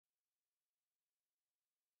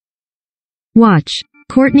Watch.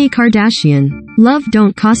 Kourtney Kardashian. Love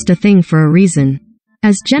don't cost a thing for a reason.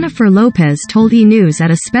 As Jennifer Lopez told E! News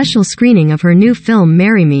at a special screening of her new film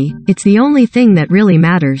Marry Me, it's the only thing that really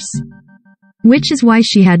matters. Which is why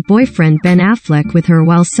she had boyfriend Ben Affleck with her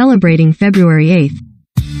while celebrating February 8th.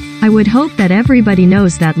 I would hope that everybody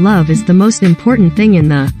knows that love is the most important thing in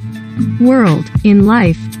the world, in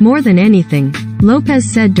life, more than anything,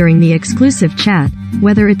 Lopez said during the exclusive chat,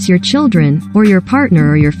 whether it's your children, or your partner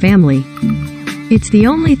or your family. It's the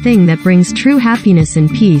only thing that brings true happiness and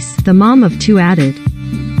peace, the mom of two added.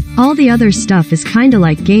 All the other stuff is kinda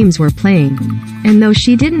like games we're playing. And though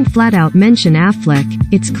she didn't flat out mention Affleck,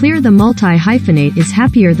 it's clear the multi-hyphenate is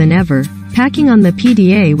happier than ever, packing on the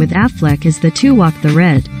PDA with Affleck as the two walk the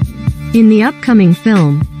red. In the upcoming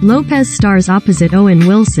film, Lopez stars opposite Owen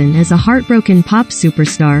Wilson as a heartbroken pop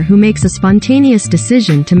superstar who makes a spontaneous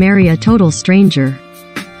decision to marry a total stranger.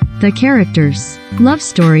 The character's love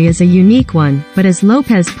story is a unique one, but as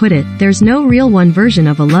Lopez put it, there's no real one version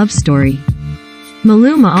of a love story.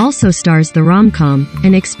 Maluma also stars the rom-com,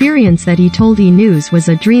 an experience that he told E! News was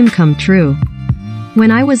a dream come true.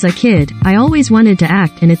 When I was a kid, I always wanted to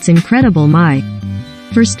act and it's incredible my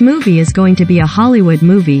first movie is going to be a Hollywood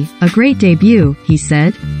movie, a great debut, he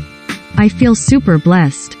said. I feel super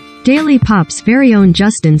blessed. Daily Pop's very own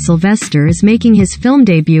Justin Sylvester is making his film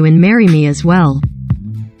debut in Marry Me as well.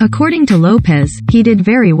 According to Lopez, he did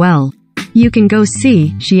very well. You can go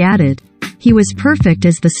see, she added. He was perfect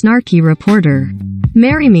as the snarky reporter.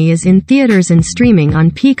 Marry Me is in theaters and streaming on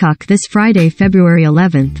Peacock this Friday, February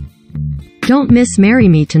 11th. Don't miss Marry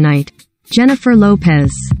Me tonight. Jennifer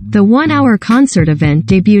Lopez. The one-hour concert event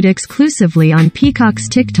debuted exclusively on Peacock's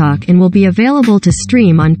TikTok and will be available to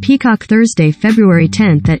stream on Peacock Thursday, February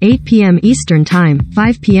 10th at 8 p.m. Eastern Time,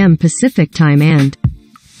 5 p.m. Pacific Time and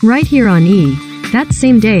right here on E! That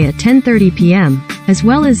same day at 10:30 p.m., as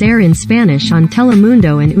well as air in Spanish on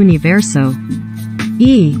Telemundo and Universo.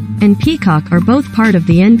 E! and Peacock are both part of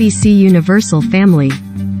the NBC Universal family.